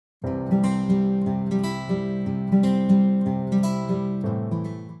Welcome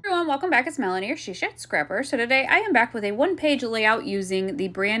back. It's Melanie, your She Shed Scrapper. So today I am back with a one-page layout using the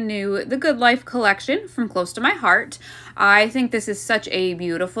brand new The Good Life collection from Close to My Heart. I think this is such a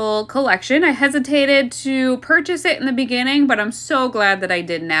beautiful collection. I hesitated to purchase it in the beginning, but I'm so glad that I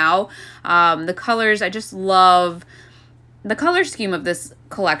did now. The colors, I just love the color scheme of this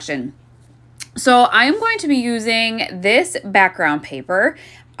collection. So I am going to be using this background paper.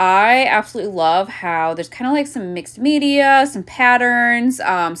 I absolutely love how there's kind of like some mixed media, some patterns,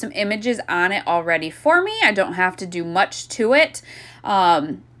 some images on it already for me. I don't have to do much to it.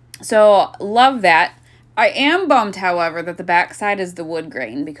 So love that. I am bummed, however, that the back side is the wood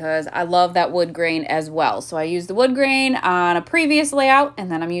grain because I love that wood grain as well. So I used the wood grain on a previous layout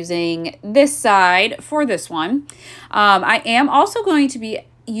and then I'm using this side for this one. I am also going to be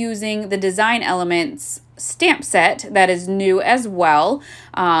using the Design Elements stamp set that is new as well,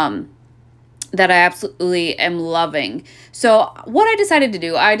 that I absolutely am loving. So what I decided to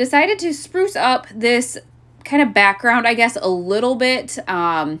do, I decided to spruce up this kind of background, I guess, a little bit,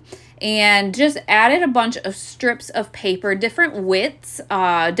 and just added a bunch of strips of paper, different widths,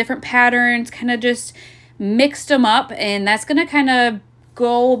 different patterns, kind of just mixed them up, and that's going to kind of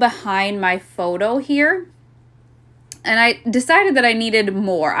go behind my photo here. And I decided that I needed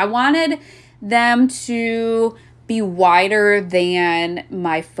more. I wanted them to be wider than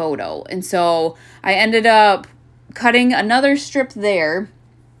my photo. And so I ended up cutting another strip there.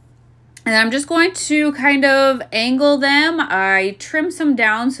 And I'm just going to kind of angle them. I trimmed some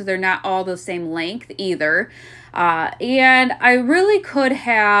down so they're not all the same length either. And I really could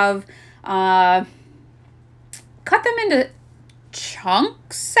have cut them into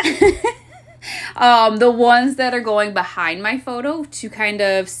chunks. The ones that are going behind my photo to kind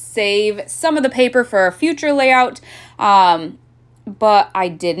of save some of the paper for a future layout, but I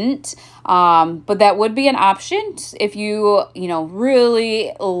didn't. But that would be an option if you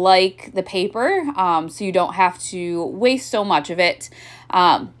really like the paper, so you don't have to waste so much of it.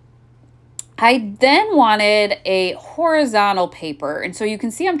 I then wanted a horizontal paper, and so you can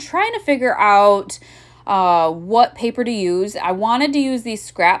see I'm trying to figure out what paper to use. I wanted to use these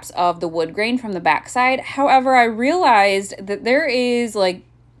scraps of the wood grain from the backside. However, I realized that there is like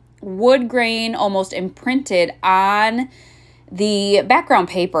wood grain almost imprinted on the background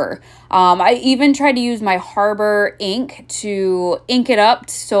paper. I even tried to use my Harbor ink to ink it up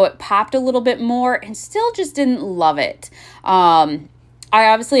so it popped a little bit more and still just didn't love it. I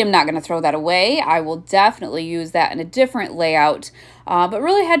obviously am not going to throw that away. I will definitely use that in a different layout, but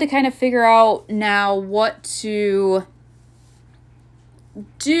really had to kind of figure out now what to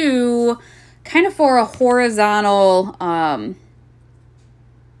do kind of for a horizontal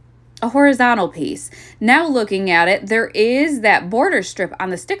piece. Now looking at it, there is that border strip on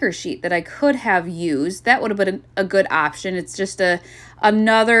the sticker sheet that I could have used. That would have been a good option. It's just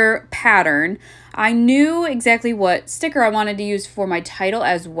another pattern. I knew exactly what sticker I wanted to use for my title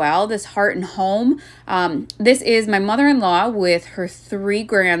as well, this Heart and Home. This is my mother-in-law with her 3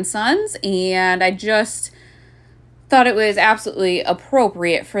 grandsons, and I just thought it was absolutely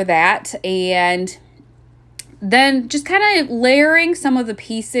appropriate for that. And then just kind of layering some of the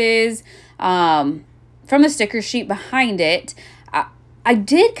pieces from the sticker sheet behind it. I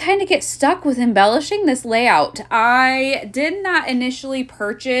did kind of get stuck with embellishing this layout. I did not initially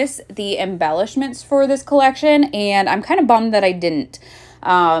purchase the embellishments for this collection, and I'm kind of bummed that I didn't.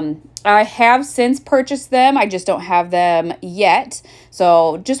 I have since purchased them. I just don't have them yet.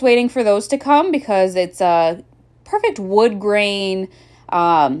 So just waiting for those to come because it's a perfect wood grain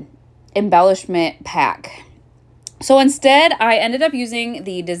embellishment pack. So instead, I ended up using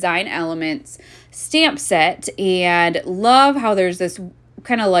the Design Elements stamp set and love how there's this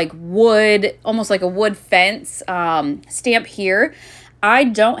kind of like wood, almost like a wood fence stamp here. I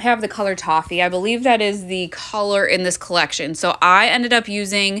don't have the color Toffee. I believe that is the color in this collection. So I ended up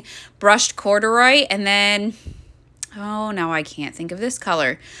using brushed corduroy and then, oh, now I can't think of this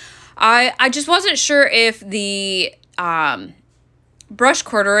color. I just wasn't sure if the brushed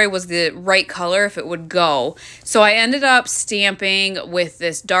corduroy was the right color, if it would go. So I ended up stamping with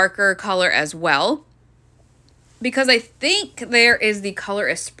this darker color as well, because I think there is the color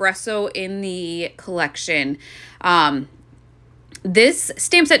Espresso in the collection. This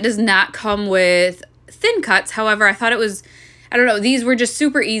stamp set does not come with thin cuts. However, I thought it was, I don't know, these were just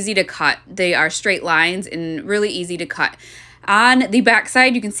super easy to cut. They are straight lines and really easy to cut. On the back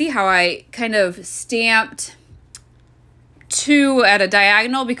side, you can see how I kind of stamped 2 at a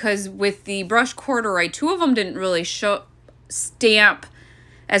diagonal, because with the brushed corduroy, 2 of them didn't really stamp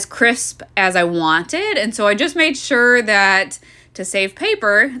as crisp as I wanted. And so I just made sure that to save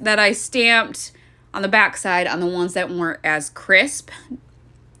paper that I stamped on the back side on the ones that weren't as crisp,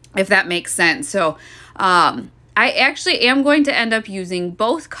 if that makes sense. So I actually am going to end up using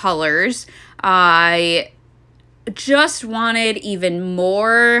both colors. I just wanted even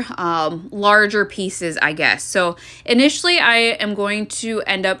more larger pieces, I guess. So initially I am going to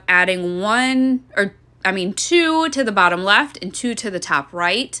end up adding two to the bottom left and 2 to the top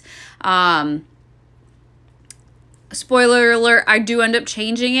right. Spoiler alert, I do end up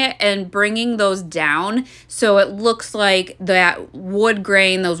changing it and bringing those down so it looks like that wood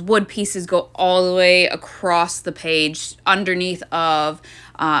grain, those wood pieces go all the way across the page underneath of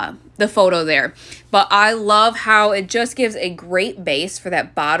the photo there. But I love how it just gives a great base for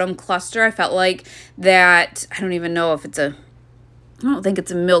that bottom cluster. I felt like that, I don't even know if it's I don't think it's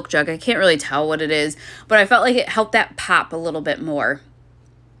a milk jug. I can't really tell what it is, but I felt like it helped that pop a little bit more.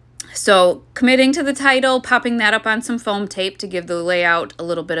 So committing to the title, popping that up on some foam tape to give the layout a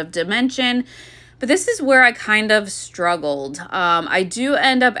little bit of dimension. But this is where I kind of struggled. I do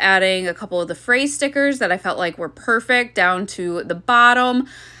end up adding a couple of the phrase stickers that I felt like were perfect down to the bottom.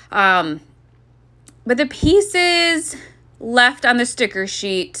 But the pieces left on the sticker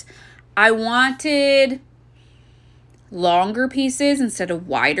sheet, I wanted longer pieces instead of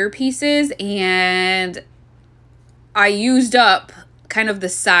wider pieces, and I used up kind of the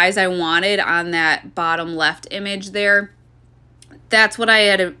size I wanted on that bottom left image there. That's what I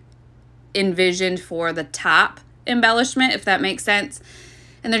had envisioned for the top embellishment, if that makes sense.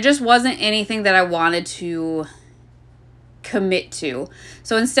 And there just wasn't anything that I wanted to commit to.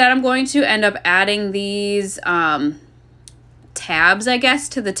 So instead I'm going to end up adding these tabs, I guess,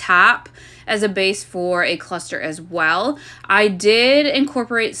 to the top as a base for a cluster as well. I did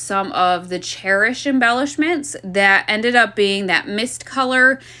incorporate some of the Cherish embellishments that ended up being that mist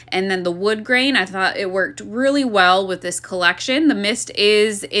color and then the wood grain. I thought it worked really well with this collection. The mist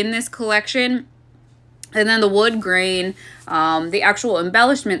is in this collection, and then the wood grain, the actual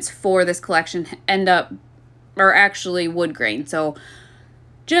embellishments for this collection are actually wood grain. So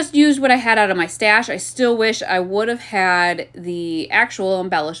just used what I had out of my stash. I still wish I would have had the actual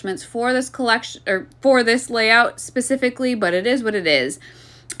embellishments for this collection, or for this layout specifically, but it is what it is.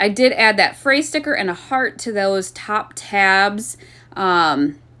 I did add that phrase sticker and a heart to those top tabs,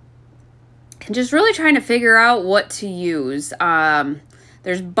 and just really trying to figure out what to use.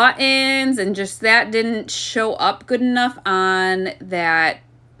 There's buttons, and just that didn't show up good enough on that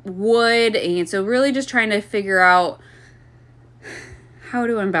wood, and so really just trying to figure out how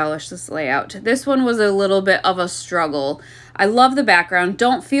to embellish this layout. This one was a little bit of a struggle. I love the background.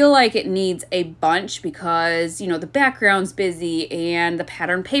 Don't feel like it needs a bunch because, you know, the background's busy and the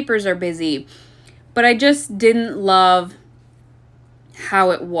pattern papers are busy, but I just didn't love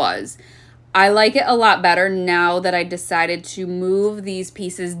how it was. I like it a lot better now that I decided to move these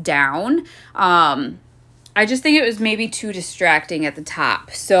pieces down. I just think it was maybe too distracting at the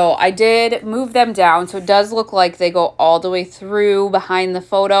top. So I did move them down. So it does look like they go all the way through behind the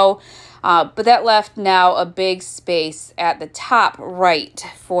photo. But that left now a big space at the top right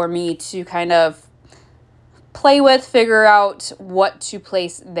for me to kind of play with, figure out what to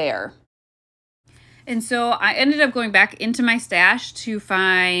place there. And so I ended up going back into my stash to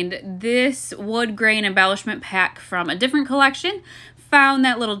find this wood grain embellishment pack from a different collection. Found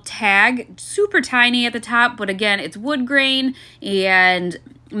that little tag, super tiny at the top, but again, it's wood grain and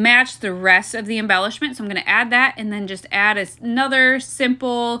matched the rest of the embellishment. So I'm going to add that and then just add another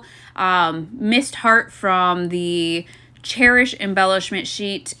simple mist heart from the Cherish embellishment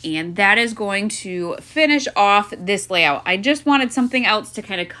sheet, and that is going to finish off this layout. I just wanted something else to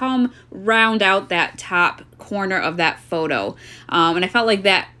kind of come round out that top corner of that photo, and I felt like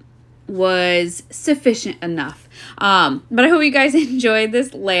that was sufficient enough. But I hope you guys enjoyed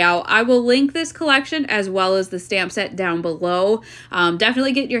this layout. I will link this collection as well as the stamp set down below.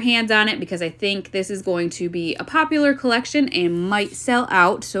 Definitely get your hands on it because I think this is going to be a popular collection and might sell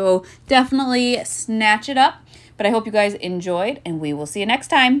out. So definitely snatch it up. But I hope you guys enjoyed, and we will see you next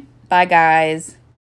time. Bye, guys.